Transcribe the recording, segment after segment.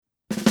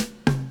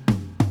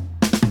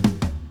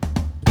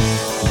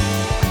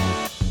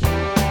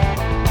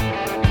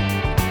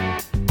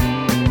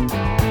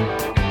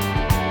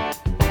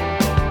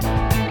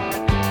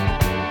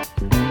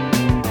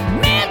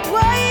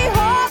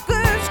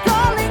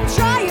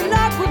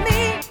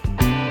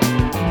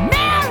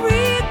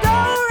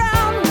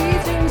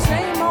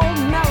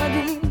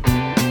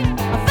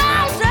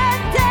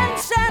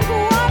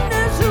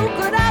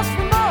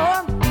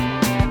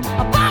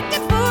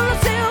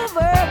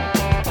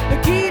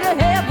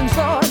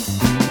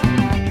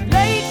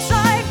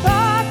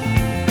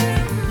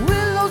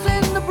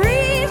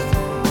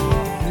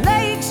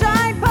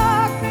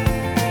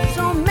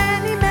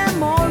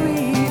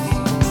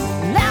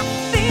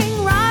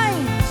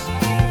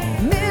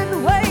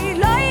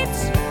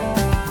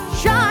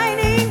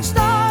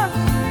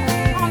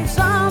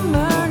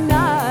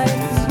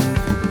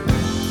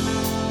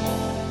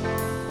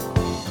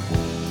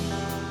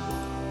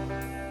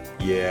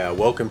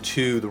welcome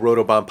to the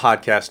Rotobomb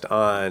podcast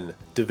on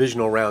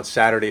Divisional Round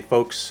Saturday,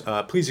 folks.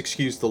 Please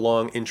excuse the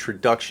long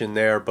introduction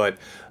there, but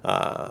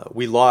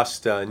we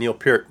lost Neil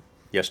Peart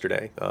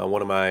yesterday,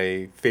 one of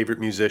my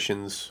favorite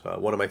musicians,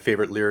 one of my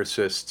favorite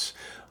lyricists,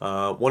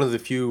 one of the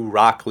few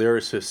rock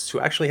lyricists who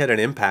actually had an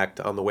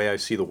impact on the way I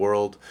see the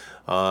world,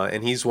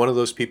 and he's one of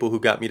those people who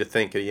got me to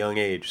think at a young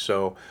age.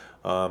 So,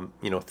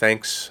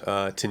 thanks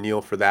to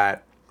Neil for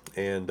that,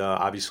 and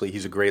obviously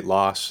he's a great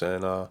loss,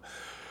 and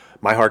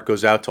my heart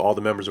goes out to all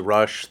the members of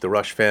Rush, the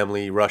Rush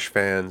family, Rush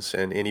fans,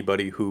 and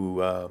anybody who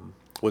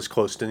was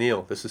close to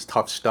Neil. This is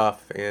tough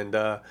stuff, and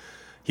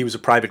he was a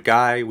private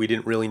guy. We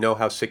didn't really know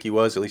how sick he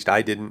was, at least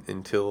I didn't,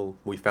 until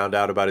we found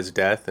out about his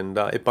death, and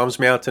it bums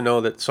me out to know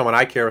that someone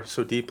I care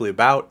so deeply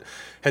about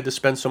had to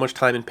spend so much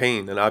time in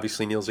pain. And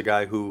obviously Neil's a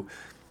guy who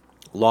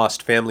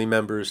lost family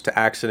members to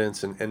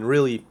accidents, and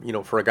really,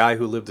 for a guy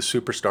who lived a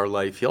superstar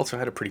life, he also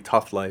had a pretty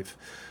tough life,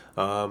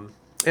 and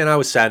I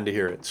was saddened to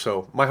hear it.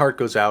 So my heart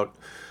goes out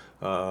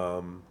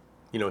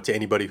to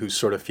anybody who's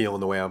sort of feeling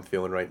the way I'm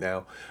feeling right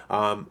now.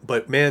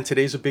 But man,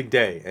 today's a big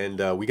day,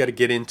 and we got to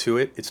get into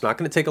it. It's not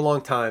going to take a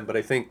long time, but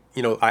I think,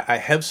 I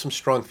have some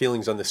strong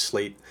feelings on this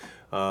slate.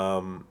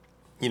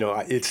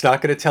 It's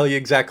not going to tell you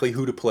exactly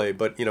who to play,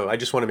 but, I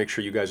just want to make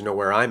sure you guys know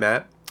where I'm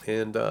at,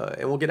 and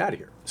we'll get out of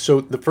here.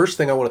 So the first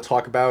thing I want to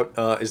talk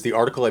about is the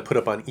article I put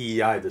up on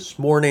EEI this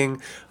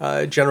morning,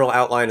 general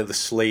outline of the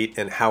slate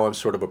and how I'm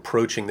sort of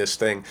approaching this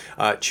thing.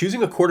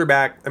 Choosing a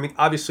quarterback,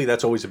 obviously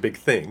that's always a big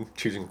thing.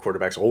 Choosing a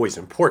quarterback's always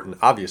important,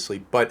 obviously,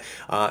 but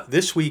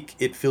this week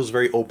it feels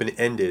very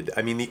open-ended.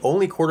 The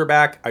only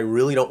quarterback I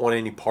really don't want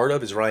any part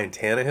of is Ryan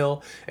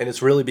Tannehill, and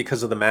it's really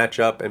because of the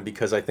matchup and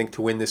because I think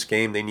to win this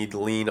game they need to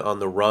lean on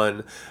the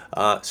run.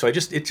 So it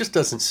just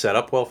doesn't set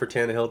up well for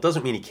Tannehill. It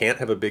doesn't mean he can't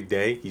have a big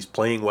day. He's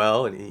playing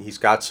well and he's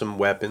got some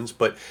weapons,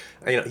 but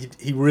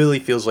he really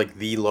feels like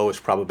the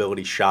lowest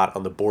probability shot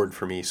on the board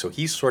for me. So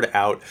he's sort of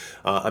out.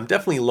 I'm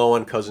definitely low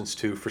on Cousins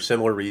too for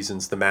similar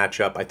reasons. The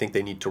matchup, I think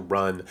they need to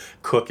run.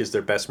 Cook is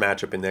their best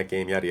matchup in that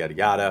game. Yada yada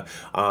yada.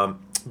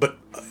 But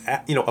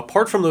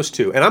apart from those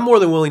two, and I'm more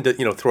than willing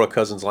to throw a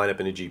Cousins lineup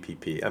in a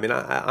GPP.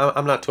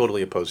 I'm not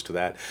totally opposed to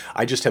that.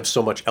 I just have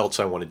so much else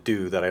I want to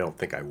do that I don't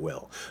think I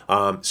will.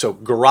 So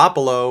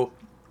Garoppolo,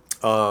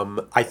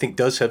 I think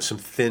does have some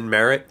thin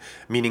merit,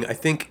 meaning I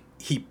think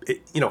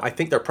I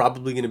think they're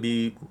probably going to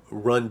be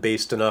run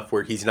based enough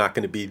where he's not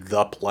going to be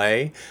the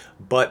play.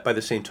 But by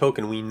the same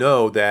token, we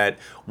know that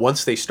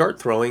once they start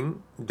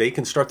throwing, they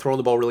can start throwing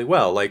the ball really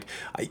well.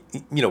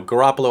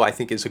 Garoppolo, I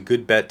think, is a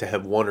good bet to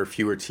have one or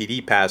fewer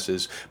TD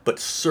passes, but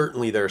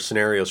certainly there are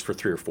scenarios for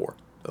 3 or 4.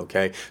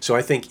 Okay, so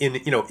I think in a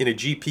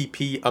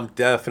GPP, I'm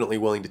definitely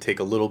willing to take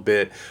a little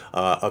bit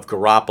of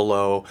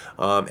Garoppolo,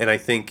 and I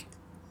think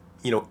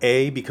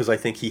because I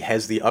think he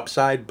has the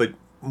upside, but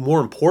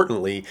more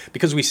importantly,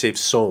 because we save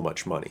so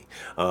much money.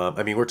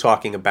 We're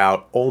talking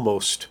about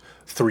almost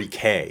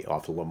 $3K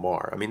off of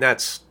Lamar.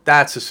 That's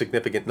a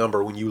significant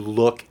number when you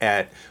look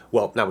at,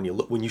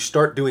 when you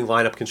start doing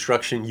lineup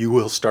construction, you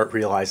will start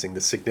realizing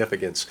the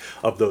significance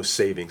of those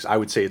savings. I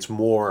would say it's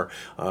more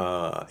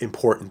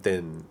important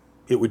than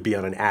it would be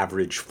on an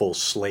average full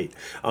slate.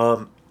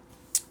 And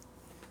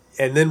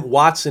then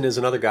Watson is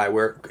another guy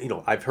where,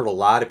 I've heard a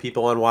lot of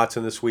people on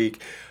Watson this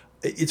week.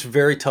 It's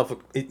very tough.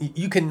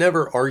 You can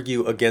never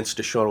argue against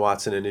Deshaun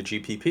Watson in a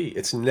GPP.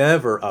 It's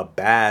never a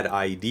bad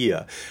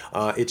idea.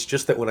 It's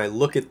just that when I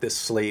look at this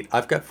slate,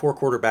 I've got 4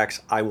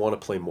 quarterbacks I want to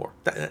play more.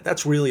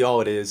 That's really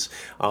all it is.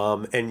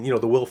 The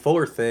Will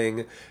Fuller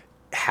thing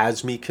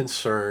has me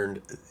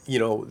concerned,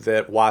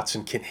 that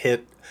Watson can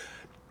hit.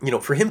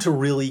 For him to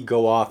really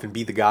go off and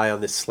be the guy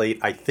on this slate,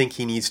 I think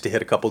he needs to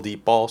hit a couple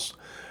deep balls.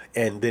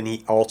 And then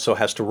he also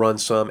has to run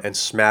some and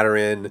smatter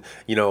in,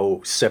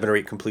 7 or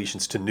 8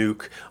 completions to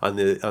Nuke on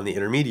the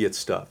intermediate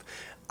stuff.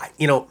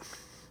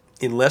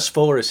 Unless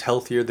Fuller is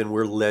healthier than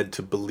we're led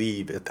to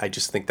believe, I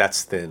just think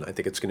that's thin. I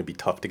think it's going to be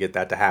tough to get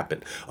that to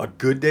happen. A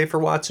good day for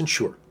Watson,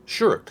 sure.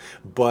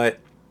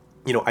 But,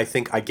 I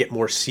think I get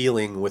more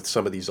ceiling with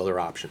some of these other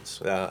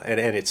options,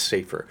 and it's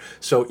safer.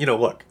 So,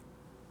 look.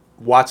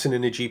 Watson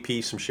in a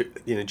GPP,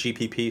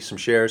 some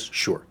shares,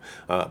 sure.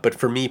 But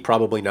for me,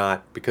 probably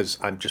not, because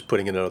I'm just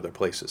putting it in other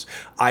places.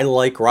 I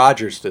like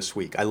Rodgers this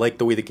week. I like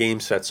the way the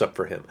game sets up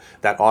for him.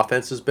 That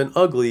offense has been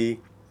ugly,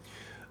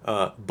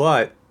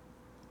 but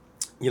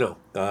you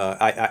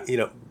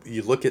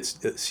look at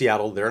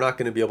Seattle. They're not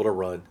going to be able to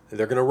run.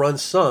 They're going to run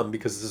some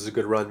because this is a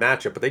good run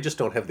matchup, but they just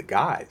don't have the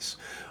guys.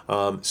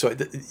 So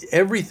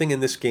everything in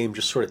this game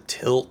just sort of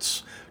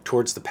tilts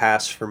towards the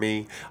pass for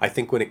me. I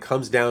think when it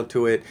comes down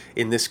to it,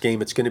 in this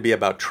game, it's going to be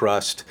about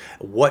trust.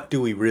 What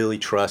do we really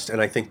trust?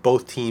 And I think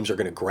both teams are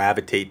going to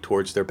gravitate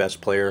towards their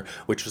best player,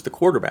 which is the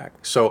quarterback.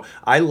 So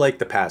I like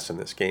the pass in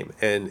this game.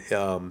 And,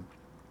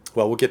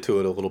 we'll get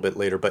to it a little bit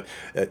later. But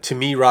to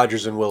me,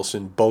 Rodgers and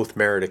Wilson both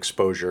merit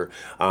exposure.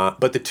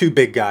 But the two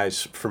big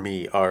guys for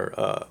me are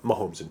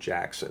Mahomes and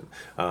Jackson.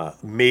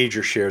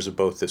 Major shares of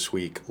both this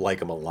week. Like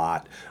them a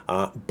lot.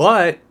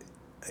 But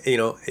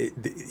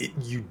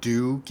you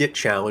do get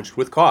challenged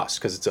with costs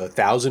because it's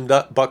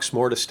 $1,000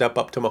 more to step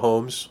up to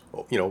Mahomes,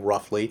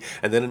 roughly,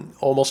 and then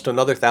almost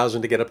another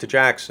 1,000 to get up to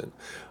Jackson.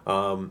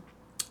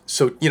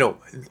 So,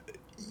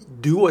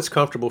 do what's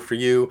comfortable for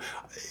you.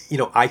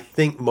 I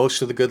think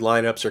most of the good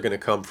lineups are going to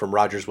come from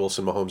Rodgers,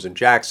 Wilson, Mahomes, and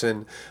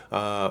Jackson.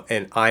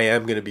 And I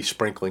am going to be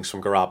sprinkling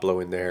some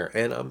Garoppolo in there.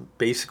 And I'm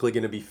basically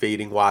going to be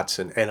fading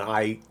Watson. And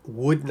I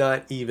would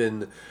not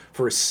even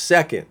for a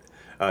second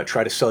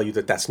try to sell you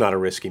that that's not a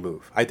risky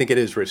move. I think it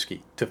is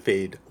risky to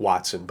fade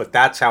Watson. But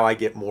that's how I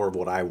get more of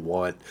what I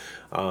want.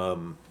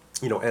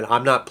 And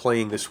I'm not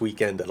playing this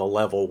weekend at a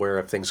level where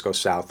if things go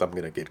south, I'm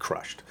going to get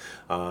crushed.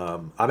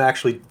 I'm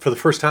actually, for the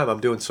first time, I'm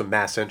doing some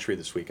mass entry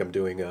this week. I'm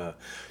doing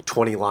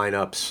 20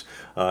 lineups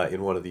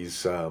in one of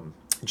these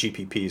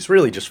GPPs,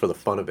 really just for the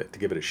fun of it, to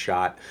give it a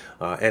shot.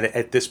 And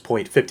at this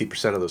point,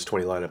 50% of those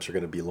 20 lineups are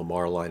going to be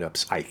Lamar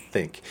lineups, I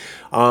think.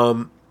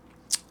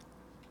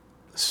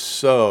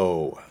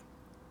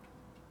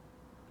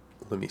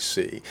 Let me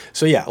see.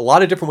 So yeah, a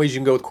lot of different ways you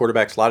can go with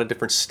quarterbacks, a lot of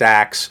different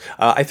stacks.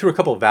 I threw a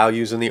couple of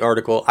values in the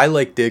article. I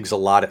like Diggs a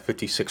lot at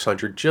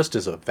 5,600 just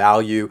as a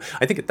value.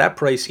 I think at that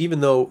price,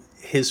 even though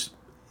his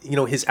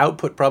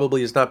output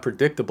probably is not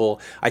predictable,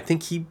 I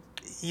think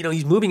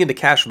he's moving into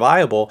cash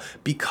viable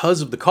because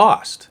of the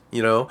cost.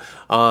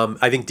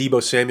 I think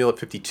Deebo Samuel at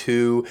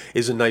 52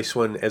 is a nice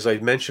one. As I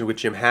mentioned with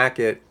Jim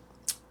Hackett.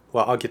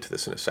 Well, I'll get to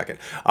this in a second.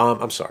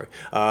 I'm sorry.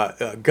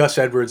 Gus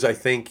Edwards, I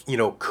think,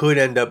 could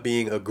end up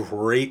being a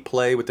great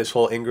play with this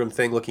whole Ingram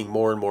thing looking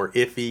more and more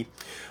iffy.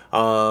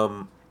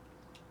 Let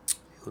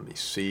me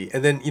see.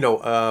 And then,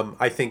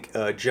 I think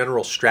a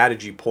general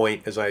strategy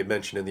point, as I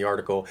mentioned in the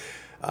article,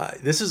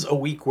 this is a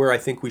week where I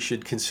think we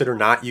should consider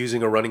not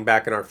using a running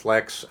back in our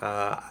flex.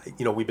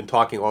 We've been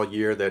talking all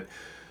year that,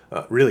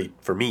 really,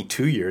 for me,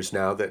 2 years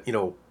now, that,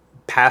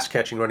 pass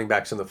catching running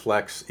backs in the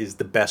flex is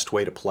the best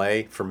way to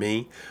play for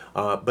me.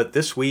 But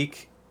this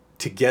week,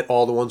 to get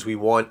all the ones we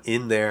want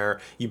in there,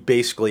 you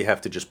basically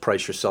have to just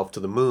price yourself to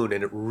the moon,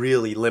 and it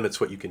really limits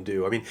what you can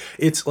do. I mean,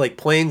 it's like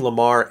playing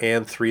Lamar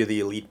and 3 of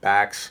the elite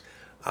backs.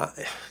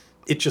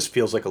 It just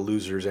feels like a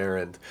loser's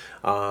errand.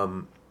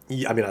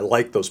 I mean, I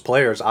like those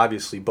players,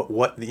 obviously, but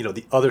what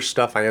the other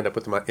stuff I end up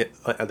with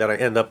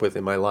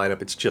in my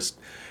lineup, it's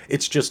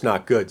just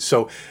not good.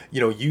 So,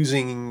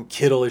 using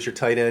Kittle as your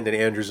tight end and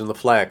Andrews in the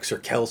flex, or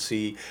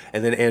Kelsey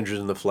and then Andrews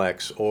in the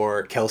flex,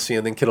 or Kelsey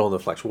and then Kittle in the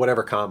flex,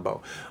 whatever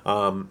combo.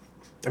 I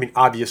mean,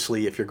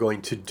 obviously, if you're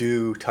going to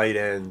do tight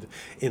end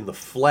in the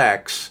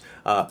flex,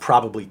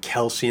 probably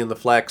Kelsey in the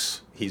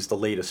flex. He's the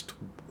latest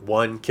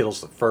one,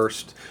 Kittle's the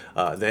first,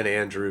 then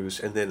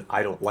Andrews, and then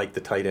I don't like the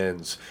tight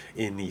ends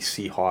in the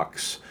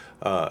Seahawks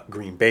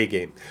Green Bay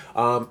game.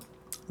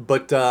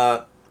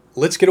 But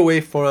let's get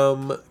away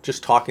from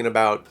just talking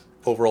about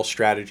overall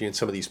strategy and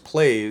some of these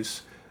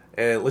plays,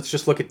 and let's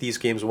just look at these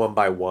games one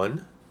by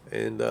one,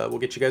 and we'll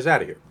get you guys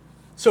out of here.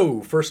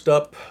 So first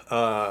up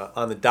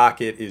on the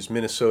docket is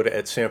Minnesota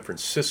at San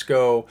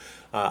Francisco.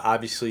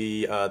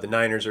 Obviously, the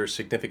Niners are a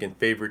significant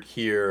favorite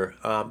here,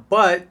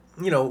 but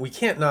we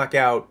can't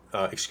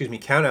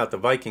count out the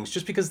Vikings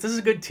just because this is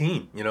a good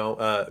team.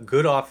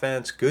 Good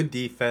offense, good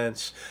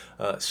defense,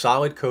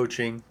 solid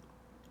coaching.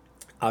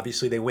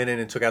 Obviously, they went in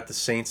and took out the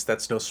Saints.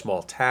 That's no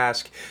small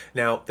task.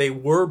 Now, they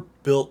were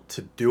built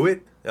to do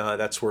it.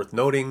 That's worth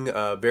noting.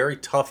 Very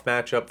tough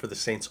matchup for the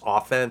Saints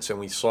offense, and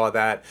we saw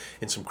that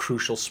in some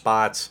crucial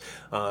spots.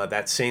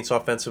 That Saints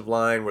offensive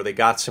line where they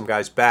got some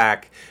guys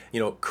back,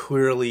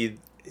 clearly,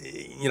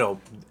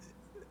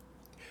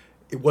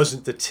 it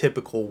wasn't the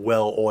typical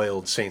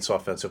well-oiled Saints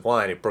offensive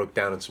line. It broke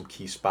down in some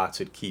key spots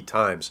at key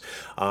times.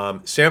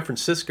 San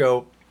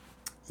Francisco,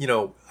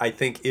 I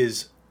think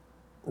is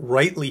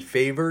rightly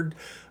favored,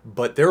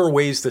 but there are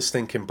ways this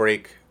thing can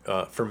break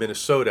for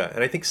Minnesota.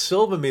 And I think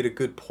Silva made a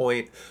good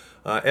point.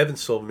 Evan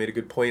Silva made a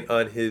good point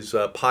on his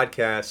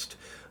podcast.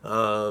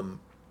 I'm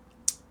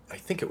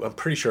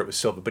pretty sure it was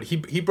Silva, but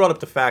he brought up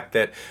the fact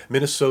that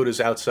Minnesota's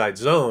outside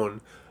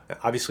zone,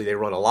 obviously they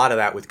run a lot of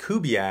that with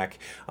Kubiak,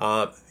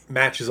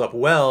 matches up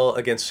well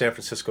against San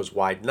Francisco's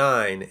wide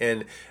 9.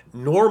 And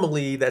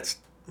normally that's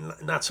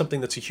not something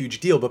that's a huge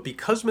deal, but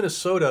because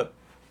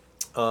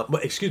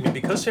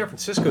because San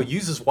Francisco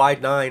uses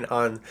wide 9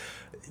 on,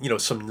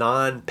 some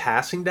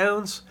non-passing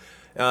downs,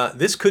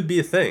 this could be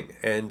a thing.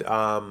 And,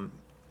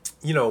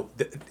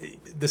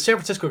 the San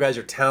Francisco guys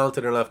are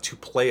talented enough to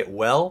play it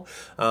well,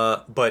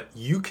 but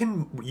you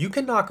can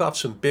knock off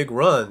some big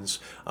runs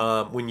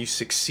when you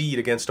succeed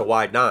against a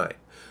wide 9.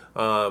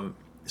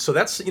 So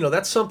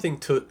that's something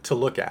to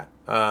look at.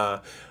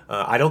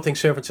 I don't think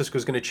San Francisco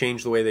is going to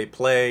change the way they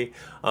play.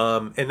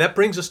 And that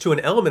brings us to an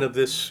element of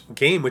this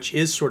game, which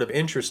is sort of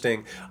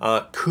interesting.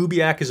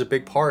 Kubiak is a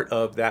big part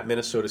of that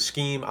Minnesota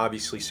scheme.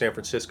 Obviously, San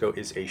Francisco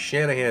is a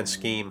Shanahan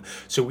scheme.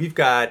 So we've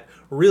got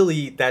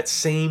really that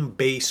same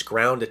base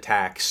ground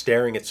attack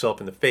staring itself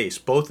in the face.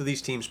 Both of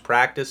these teams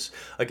practice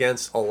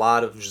against a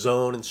lot of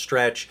zone and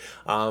stretch.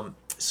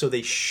 So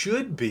they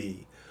should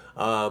be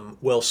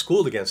well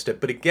schooled against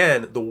it. But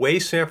again, the way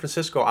San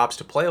Francisco opts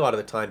to play a lot of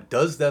the time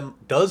does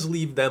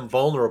leave them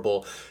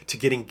vulnerable to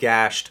getting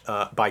gashed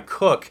by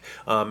Cook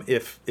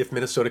if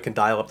Minnesota can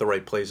dial up the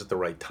right plays at the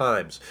right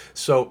times.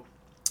 So,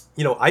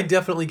 I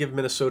definitely give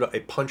Minnesota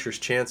a puncher's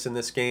chance in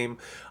this game.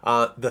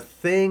 The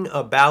thing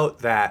about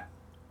that,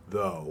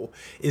 though,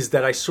 is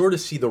that I sort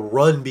of see the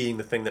run being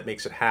the thing that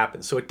makes it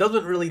happen. So it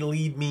doesn't really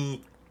lead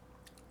me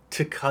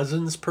to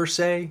Cousins per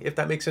se, if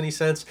that makes any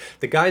sense.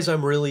 The guys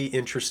I'm really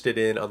interested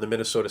in on the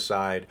Minnesota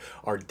side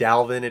are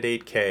Dalvin at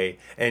 8K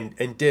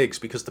and Diggs,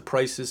 because the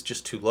price is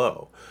just too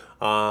low.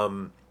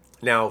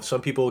 Now, some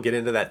people get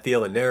into that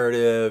Thielen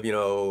narrative,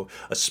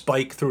 a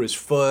spike through his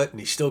foot and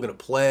he's still going to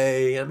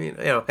play. I mean,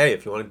 hey,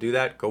 if you want to do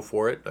that, go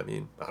for it. I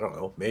mean, I don't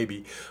know,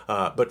 maybe.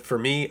 But for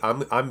me,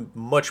 I'm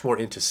much more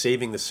into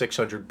saving the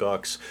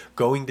 $600,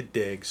 going to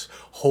Diggs,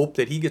 hope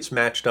that he gets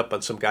matched up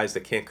on some guys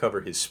that can't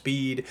cover his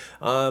speed.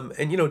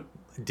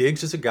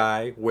 Diggs is a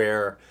guy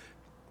where,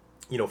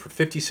 for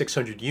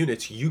 5,600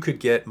 units, you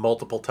could get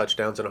multiple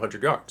touchdowns and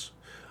 100 yards.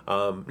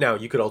 Now,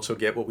 you could also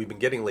get what we've been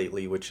getting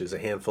lately, which is a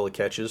handful of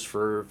catches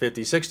for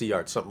 50, 60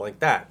 yards, something like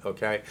that,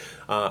 okay?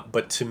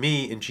 But to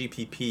me, in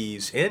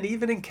GPPs, and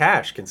even in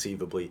cash,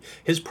 conceivably,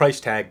 his price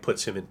tag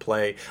puts him in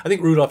play. I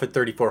think Rudolph at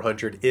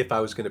 3,400, if I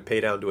was going to pay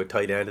down to a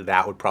tight end,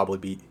 that would probably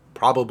be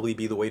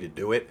the way to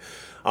do it.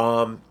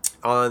 On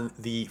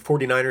the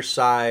 49ers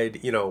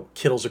side,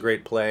 Kittle's a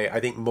great play. I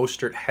think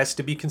Mostert has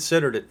to be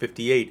considered at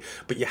 58,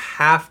 but you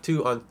have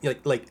to,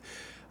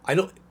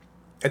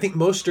 I think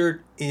Mostert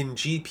in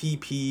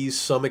GPPs,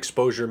 some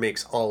exposure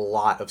makes a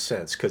lot of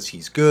sense because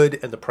he's good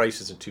and the price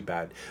isn't too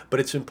bad. But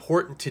it's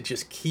important to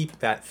just keep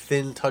that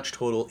thin touch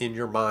total in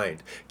your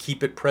mind.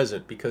 Keep it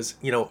present because,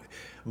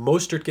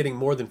 Mostert getting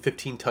more than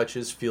 15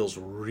 touches feels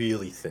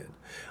really thin.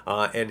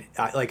 And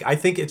I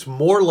think it's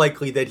more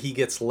likely that he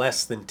gets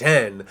less than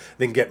 10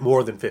 than get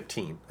more than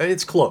 15. And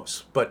it's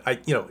close, but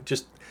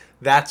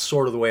that's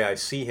sort of the way I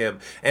see him.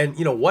 And,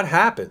 what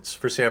happens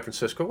for San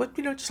Francisco? Well,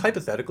 just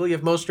hypothetically,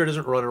 if Mostert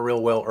doesn't run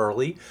real well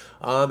early,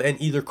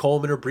 and either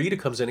Coleman or Breida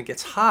comes in and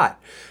gets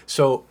hot.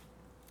 So,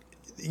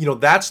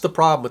 that's the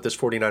problem with this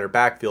 49er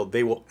backfield.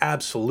 They will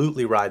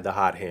absolutely ride the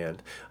hot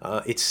hand.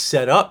 It's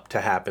set up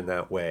to happen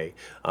that way.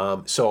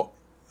 Mostert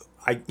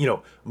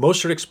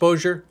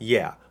exposure,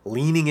 yeah.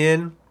 Leaning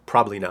in,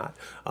 probably not.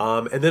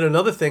 And then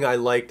another thing I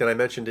liked, and I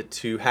mentioned it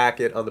to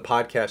Hackett on the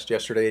podcast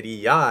yesterday at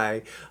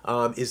EI,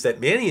 is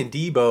that Manny and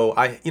Debo,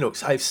 I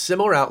have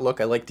similar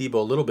outlook. I like Debo a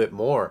little bit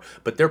more,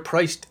 but they're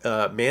priced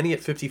Manny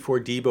at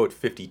 54, Debo at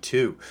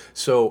 52.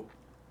 So,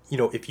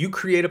 if you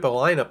create up a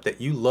lineup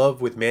that you love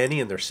with Manny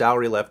and there's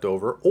salary left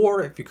over,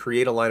 or if you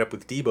create a lineup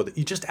with Debo that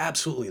you just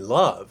absolutely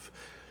love,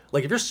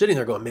 like if you're sitting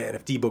there going, man,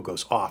 if Debo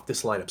goes off,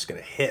 this lineup's going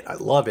to hit. I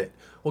love it.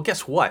 Well,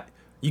 guess what?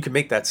 You can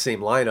make that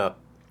same lineup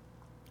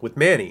with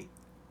Manny.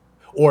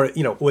 Or,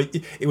 with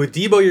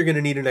Debo, you're going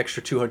to need an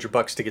extra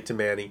 $200 to get to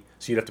Manny,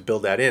 so you'd have to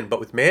build that in. But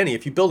with Manny,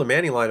 if you build a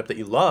Manny lineup that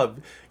you love,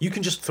 you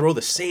can just throw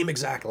the same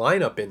exact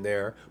lineup in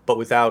there, but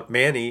without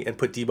Manny, and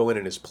put Debo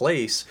in his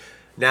place.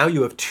 Now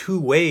you have two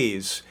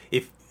ways.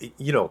 If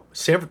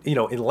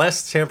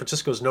unless San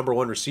Francisco's number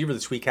one receiver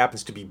this week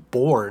happens to be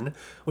Bourne,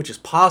 which is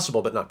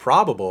possible but not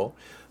probable,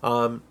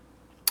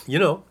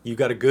 you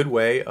got a good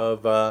way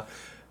of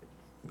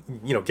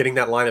getting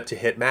that lineup to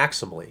hit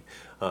maximally.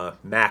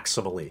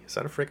 Maximally. Is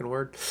that a freaking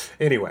word?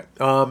 Anyway,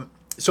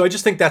 so I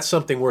just think that's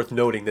something worth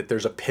noting, that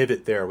there's a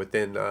pivot there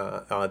within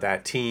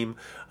that team.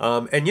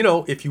 And,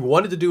 if you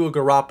wanted to do a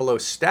Garoppolo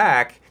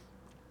stack,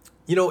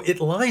 it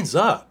lines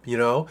up,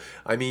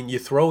 I mean, you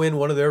throw in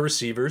one of their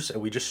receivers,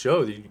 and we just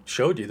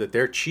showed you that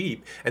they're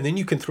cheap, and then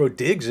you can throw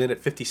Diggs in at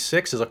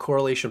 56 as a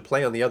correlation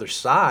play on the other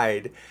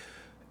side.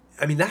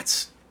 I mean,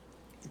 that's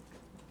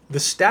the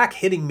stack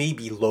hitting may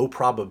be low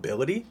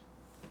probability,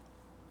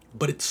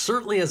 but it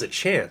certainly has a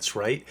chance,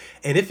 right?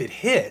 And if it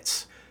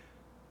hits,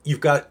 you've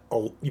got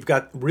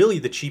really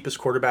the cheapest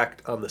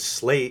quarterback on the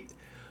slate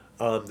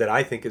that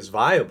I think is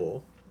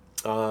viable.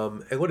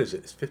 And what is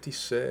it? It's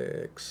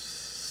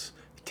 56.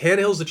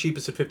 Tannehill's the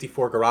cheapest at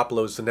 54.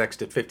 Garoppolo's the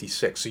next at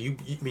 56. So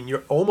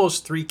you're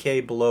almost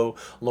 3K below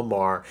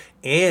Lamar,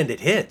 and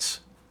it hits.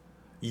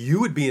 You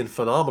would be in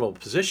phenomenal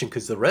position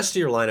because the rest of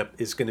your lineup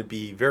is going to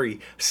be very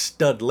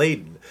stud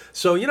laden.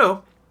 So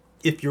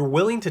if you're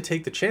willing to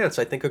take the chance,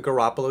 I think a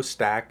Garoppolo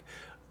stack,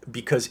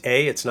 because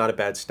A, it's not a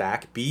bad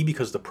stack, B,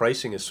 because the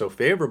pricing is so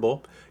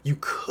favorable, you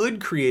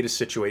could create a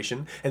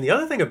situation. And the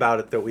other thing about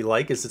it that we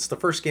like is it's the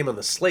first game on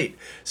the slate.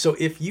 So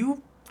if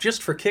you,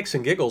 just for kicks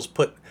and giggles,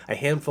 put a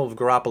handful of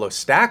Garoppolo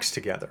stacks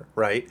together,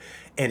 right,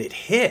 and it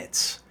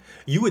hits,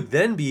 you would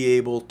then be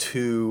able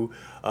to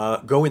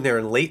go in there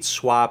and late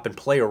swap and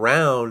play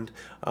around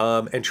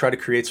and try to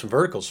create some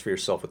verticals for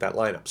yourself with that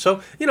lineup.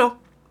 So,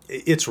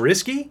 it's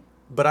risky,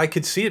 but I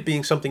could see it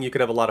being something you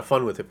could have a lot of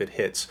fun with if it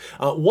hits.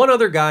 One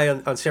other guy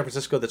on San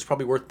Francisco that's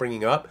probably worth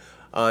bringing up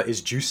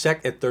is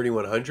Juszczyk at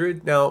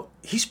 3,100. Now,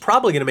 he's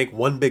probably going to make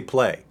one big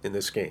play in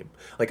this game.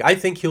 I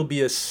think he'll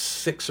be a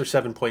 6 or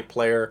 7 point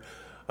player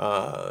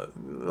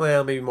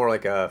well, maybe more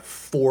like a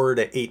 4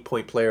 to 8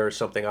 point player or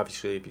something.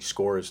 Obviously, if he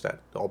scores, that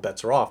all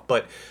bets are off.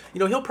 But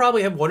he'll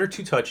probably have 1 or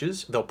 2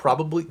 touches.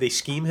 They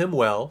scheme him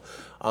well.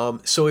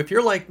 So if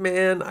you're like,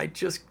 man, I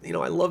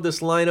love this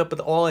lineup, but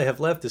all I have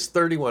left is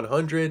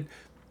 3,100.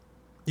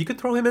 You could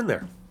throw him in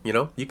there.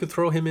 You could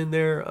throw him in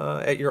there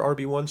at your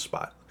RB1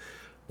 spot.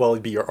 Well,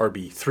 it'd be your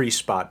RB3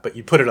 spot, but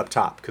you put it up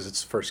top because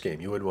it's the first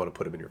game. You wouldn't want to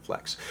put him in your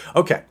flex.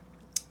 Okay.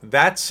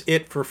 That's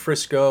it for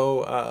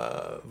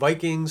Frisco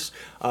Vikings.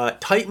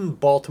 Titan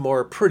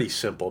Baltimore, pretty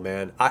simple,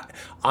 man.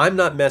 I'm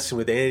not messing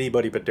with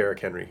anybody but Derrick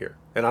Henry here.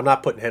 And I'm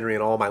not putting Henry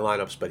in all my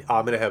lineups, but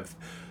I'm going to have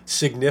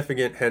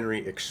significant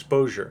Henry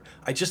exposure.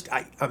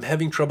 I'm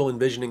having trouble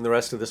envisioning the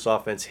rest of this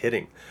offense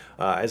hitting.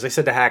 As I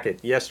said to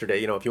Hackett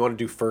yesterday, if you want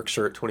to do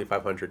Ferkser at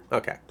 2,500,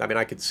 okay. I mean,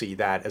 I could see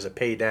that as a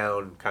pay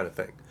down kind of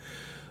thing.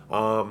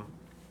 On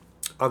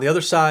the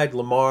other side,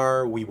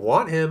 Lamar, we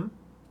want him,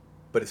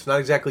 but it's not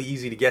exactly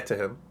easy to get to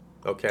him.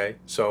 Okay,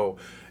 so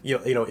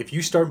if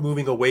you start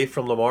moving away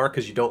from Lamar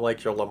because you don't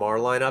like your Lamar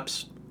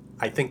lineups,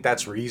 I think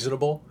that's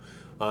reasonable.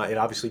 It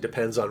obviously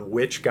depends on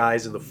which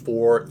guys in the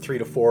 3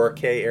 to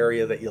 4K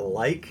area that you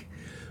like.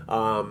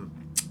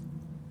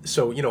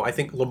 So I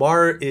think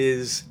Lamar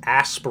is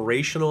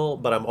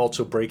aspirational, but I'm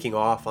also breaking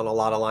off on a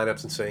lot of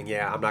lineups and saying,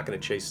 yeah, I'm not going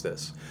to chase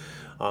this.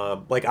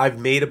 I've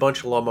made a bunch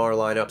of Lamar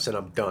lineups and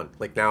I'm done.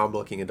 Now I'm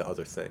looking into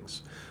other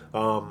things.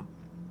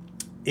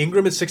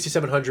 Ingram at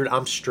 6,700.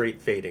 I'm straight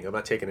fading. I'm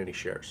not taking any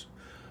shares.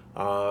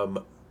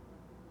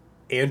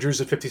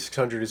 Andrews at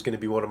 5,600 is going to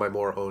be one of my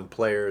more owned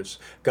players.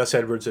 Gus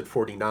Edwards at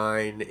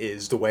 49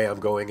 is the way I'm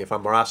going. If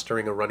I'm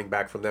rostering a running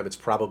back from them, it's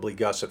probably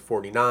Gus at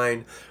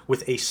 49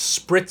 with a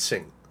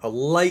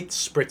light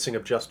spritzing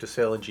of Justice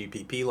Hill and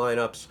GPP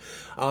lineups.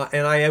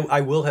 And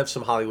I will have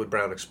some Hollywood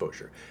Brown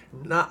exposure.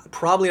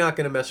 Probably not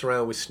going to mess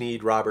around with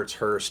Snead, Roberts,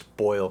 Hurst,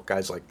 Boyle,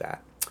 guys like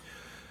that.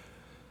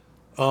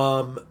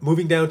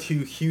 Moving down to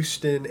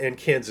Houston and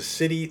Kansas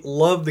City.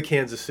 Love the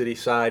Kansas City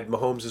side.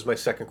 Mahomes is my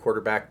second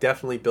quarterback.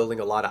 Definitely building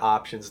a lot of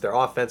options. Their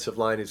offensive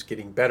line is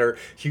getting better.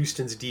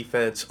 Houston's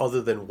defense,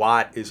 other than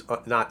Watt, is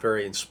not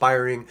very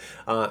inspiring.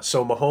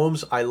 So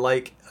Mahomes, I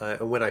like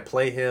when I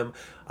play him.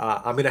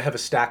 I'm going to have a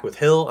stack with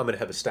Hill. I'm going to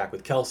have a stack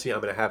with Kelsey. I'm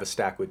going to have a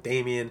stack with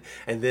Damian.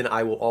 And then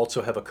I will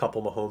also have a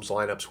couple Mahomes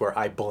lineups where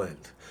I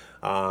blend.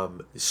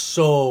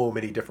 So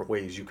many different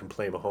ways you can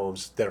play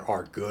Mahomes that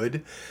are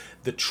good.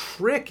 The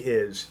trick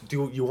is,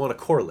 do you want to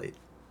correlate?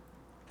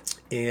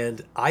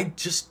 And I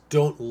just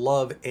don't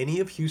love any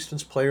of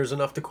Houston's players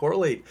enough to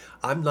correlate.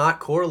 I'm not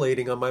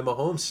correlating on my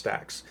Mahomes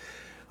stacks.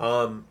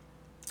 I'm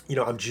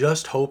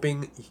just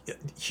hoping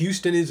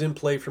Houston is in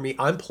play for me.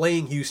 I'm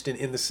playing Houston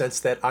in the sense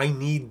that I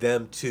need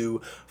them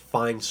to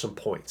find some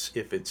points.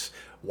 If it's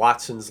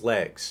Watson's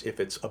legs, if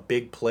it's a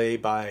big play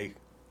by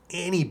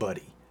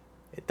anybody,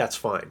 that's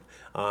fine.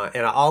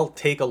 And I'll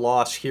take a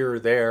loss here or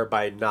there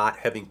by not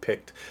having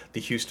picked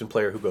the Houston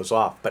player who goes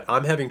off. But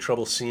I'm having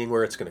trouble seeing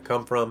where it's going to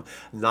come from.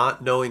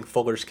 Not knowing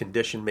Fuller's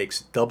condition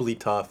makes it doubly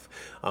tough.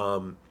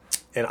 And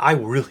I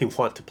really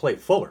want to play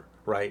Fuller,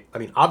 right? I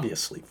mean,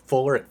 obviously,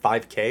 Fuller at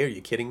 5K, are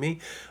you kidding me?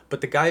 But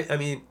the guy,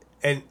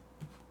 and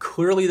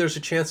clearly there's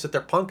a chance that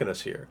they're punking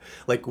us here.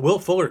 Will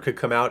Fuller could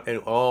come out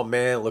and, oh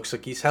man, looks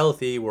like he's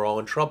healthy, we're all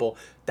in trouble.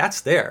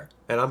 That's there.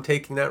 And I'm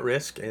taking that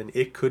risk, and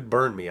it could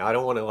burn me. I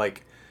don't want to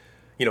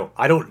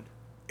I don't,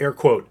 air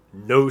quote,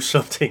 know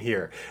something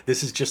here.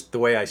 This is just the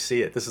way I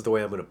see it. This is the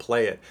way I'm going to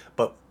play it.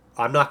 But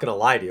I'm not going to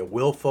lie to you.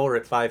 Will Fuller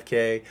at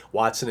 5K,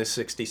 Watson is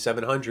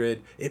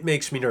 6,700. It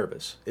makes me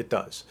nervous. It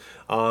does.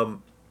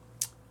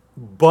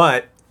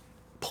 But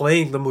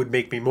playing them would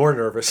make me more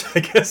nervous, I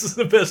guess is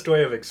the best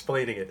way of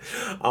explaining it.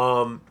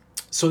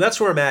 So that's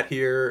where I'm at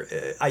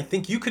here. I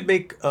think you could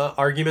make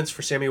arguments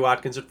for Sammy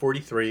Watkins at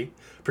 43,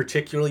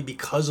 particularly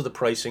because of the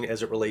pricing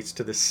as it relates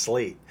to the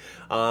slate.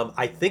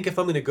 I think if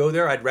I'm going to go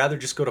there, I'd rather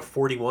just go to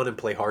 41 and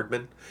play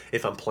Hardman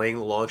if I'm playing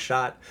the long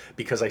shot,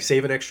 because I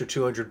save an extra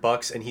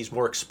 $200 and he's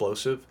more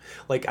explosive.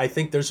 I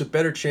think there's a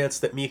better chance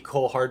that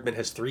Mecole Hardman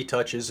has 3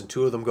 touches and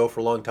 2 of them go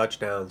for long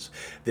touchdowns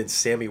than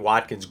Sammy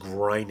Watkins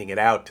grinding it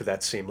out to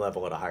that same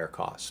level at a higher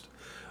cost.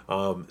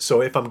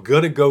 So if I'm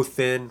going to go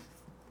thin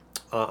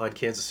on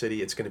Kansas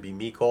City, it's going to be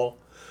Mecole.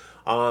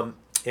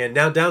 And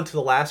now down to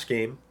the last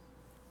game.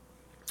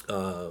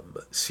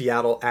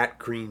 Seattle at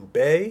Green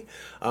Bay.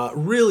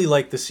 Really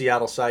like the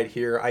Seattle side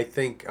here. I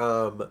think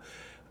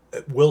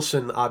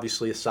Wilson,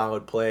 obviously a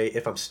solid play.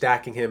 If I'm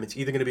stacking him, it's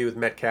either going to be with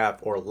Metcalf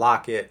or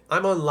Lockett.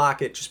 I'm on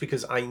Lockett just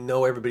because I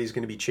know everybody's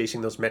going to be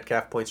chasing those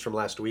Metcalf points from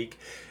last week.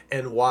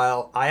 And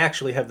while I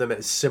actually have them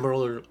as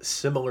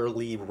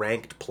similarly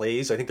ranked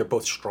plays, I think they're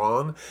both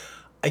strong.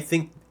 I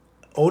think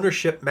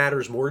ownership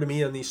matters more to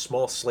me on these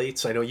small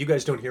slates. I know you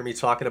guys don't hear me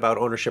talking about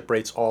ownership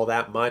rates all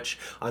that much.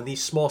 On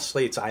these small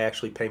slates, I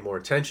actually pay more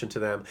attention to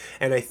them.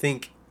 And I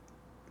think,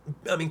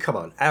 come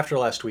on, after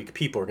last week,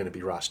 people are going to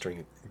be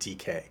rostering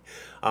DK.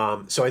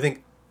 So I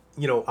think,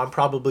 I'm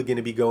probably going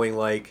to be going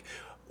 1/3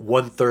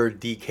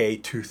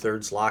 DK,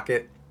 2/3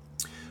 Lockett.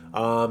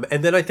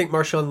 And then I think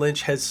Marshawn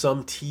Lynch has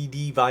some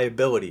TD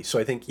viability. So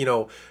I think,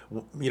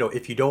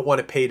 if you don't want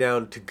to pay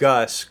down to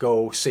Gus,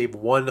 go save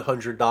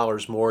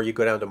 $100 more. You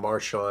go down to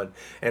Marshawn,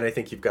 and I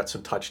think you've got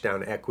some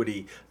touchdown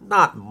equity.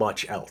 Not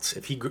much else.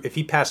 If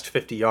he passed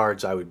 50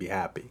 yards, I would be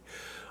happy.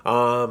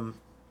 And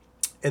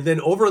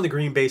then over on the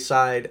Green Bay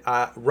side,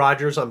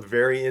 Rodgers, I'm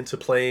very into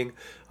playing.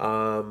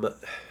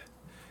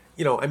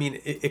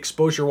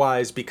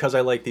 Exposure-wise, because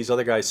I like these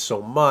other guys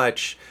so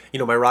much,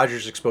 my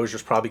Rodgers exposure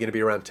is probably going to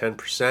be around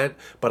 10%,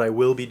 but I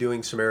will be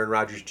doing some Aaron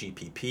Rodgers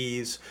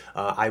GPPs.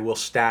 I will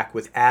stack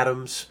with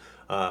Adams,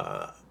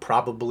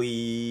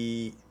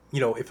 probably,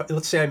 if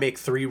let's say I make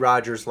 3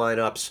 Rodgers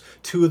lineups,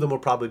 2 of them will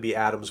probably be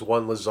Adams,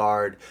 1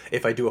 Lazard.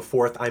 If I do a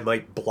 4th, I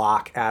might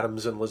block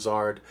Adams and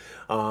Lazard.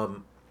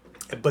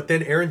 But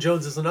then Aaron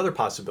Jones is another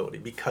possibility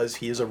because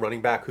he is a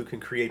running back who can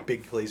create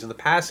big plays in the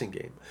passing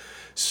game.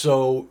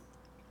 So,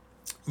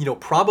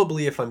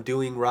 probably if I'm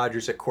doing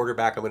Rodgers at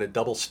quarterback, I'm going to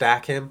double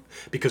stack him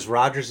because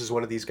Rodgers is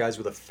one of these guys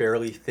with a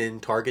fairly thin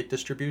target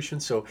distribution.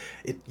 So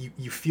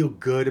you feel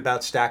good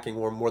about stacking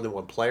more than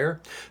one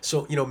player.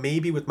 So,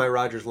 maybe with my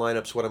Rodgers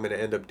lineups, what I'm going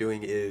to end up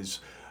doing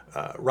is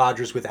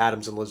Rodgers with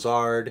Adams and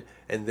Lazard,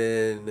 and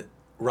then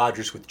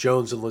Rodgers with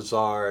Jones and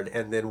Lazard,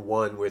 and then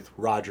one with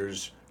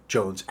Rodgers,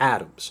 Jones,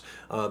 Adams.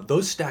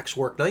 Those stacks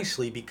work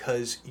nicely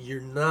because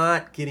you're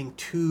not getting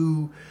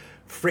too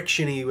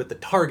frictiony with the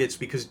targets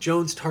because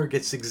Jones'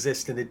 targets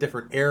exist in a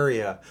different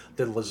area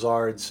than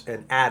Lazard's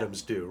and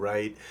Adams do,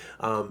 right?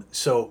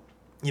 So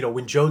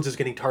when Jones is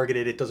getting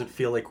targeted, it doesn't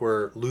feel like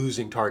we're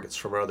losing targets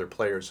from our other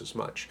players as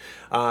much.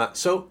 I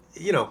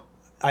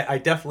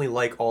definitely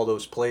like all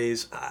those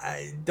plays.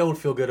 I don't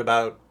feel good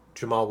about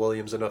Jamal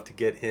Williams enough to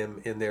get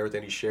him in there with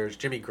any shares.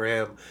 Jimmy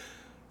Graham,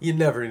 you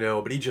never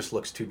know, but he just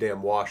looks too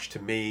damn washed to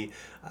me.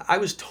 I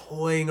was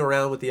toying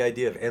around with the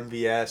idea of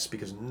MVS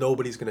because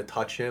nobody's going to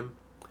touch him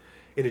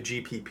in a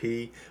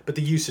GPP, but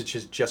the usage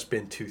has just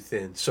been too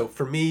thin. So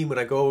for me, when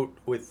I go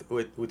with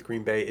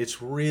Green Bay,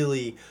 it's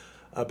really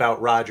about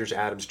Rodgers,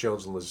 Adams,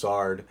 Jones, and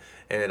Lazard.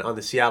 And on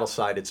the Seattle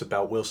side, it's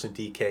about Wilson,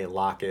 DK, and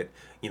Lockett,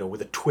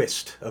 with a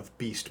twist of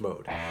beast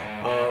mode.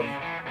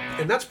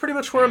 And that's pretty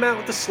much where I'm at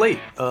with the slate.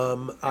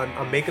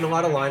 I'm making a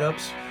lot of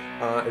lineups.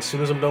 As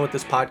soon as I'm done with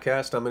this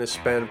podcast, I'm going to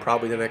spend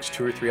probably the next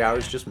 2 or 3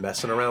 hours just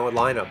messing around with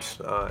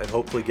lineups and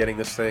hopefully getting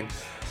this thing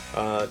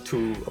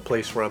to a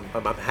place where I'm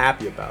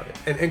happy about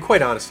it. And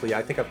quite honestly,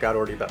 I think I've got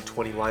already about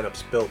 20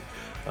 lineups built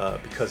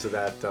because of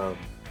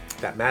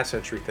that mass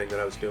entry thing that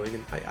I was doing.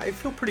 And I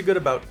feel pretty good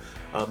about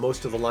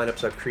most of the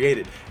lineups I've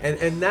created.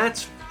 And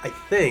that's, I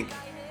think,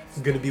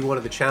 going to be one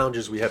of the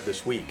challenges we have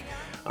this week.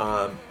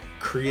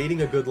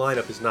 Creating a good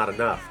lineup is not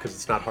enough because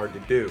it's not hard to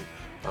do.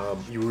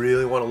 You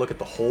really want to look at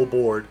the whole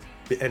board.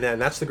 And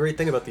that's the great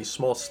thing about these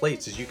small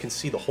slates is you can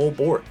see the whole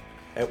board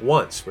at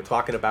once. We're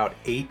talking about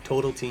 8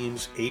 total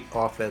teams, 8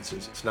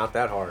 offenses. It's not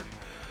that hard.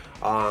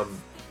 And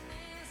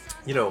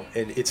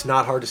it's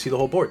not hard to see the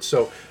whole board.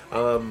 So,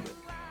 I'm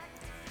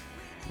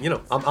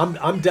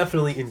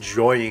definitely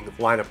enjoying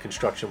lineup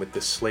construction with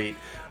this slate.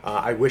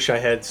 I wish I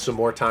had some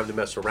more time to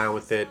mess around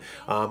with it.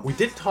 We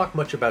didn't talk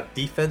much about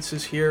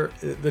defenses here.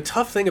 The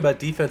tough thing about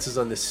defenses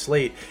on this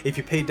slate, if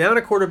you pay down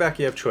a quarterback,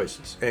 you have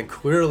choices. And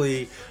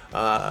clearly,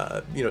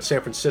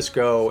 San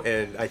Francisco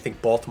and I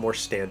think Baltimore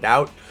stand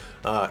out.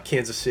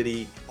 Kansas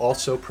City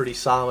also pretty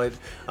solid.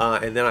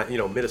 And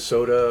then,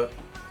 Minnesota,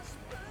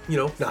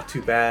 not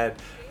too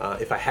bad.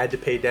 If I had to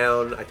pay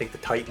down, I think the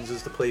Titans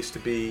is the place to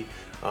be.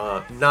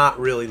 Not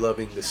really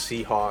loving the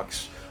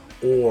Seahawks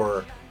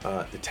or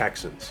the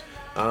Texans.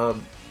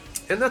 And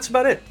that's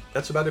about it.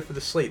 That's about it for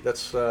the slate.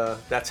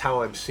 That's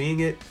how I'm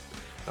seeing it.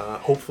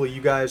 Hopefully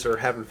you guys are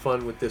having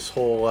fun with this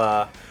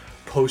whole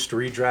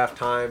post-redraft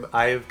time.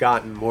 I have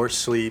gotten more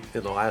sleep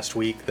in the last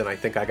week than I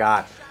think I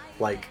got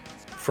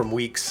from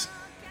weeks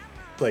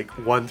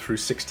 1 through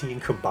 16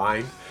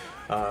 combined.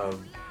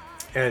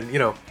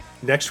 And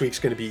next week's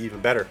going to be even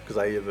better because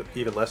I have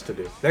even less to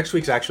do. Next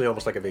week's actually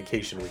almost like a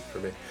vacation week for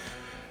me.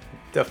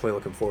 Definitely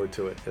looking forward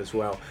to it as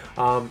well.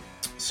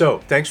 So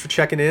thanks for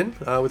checking in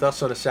with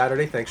us on a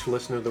Saturday. Thanks for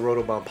listening to the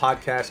Rotobomb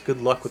podcast.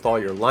 Good luck with all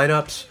your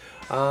lineups.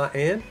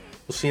 And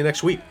we'll see you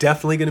next week.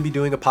 Definitely going to be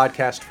doing a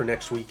podcast for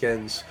next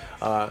weekend's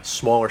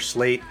smaller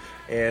slate.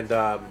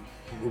 And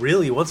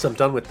really, once I'm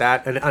done with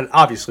that, and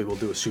obviously we'll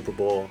do a Super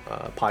Bowl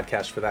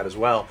podcast for that as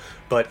well.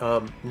 But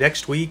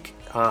next week,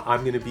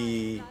 I'm going to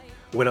be,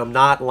 when I'm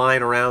not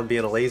lying around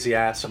being a lazy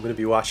ass, I'm going to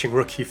be watching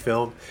rookie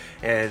film.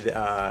 And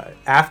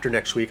after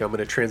next week, I'm going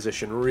to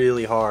transition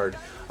really hard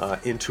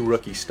into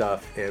rookie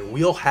stuff. And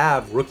we'll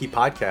have rookie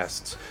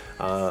podcasts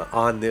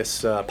on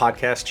this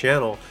podcast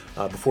channel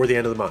before the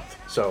end of the month.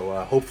 So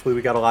hopefully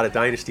we got a lot of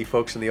Dynasty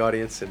folks in the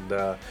audience, and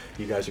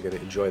you guys are going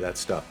to enjoy that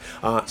stuff.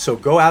 So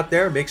go out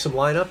there, make some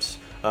lineups,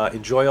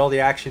 enjoy all the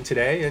action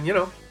today,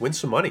 and, win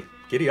some money.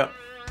 Giddy up.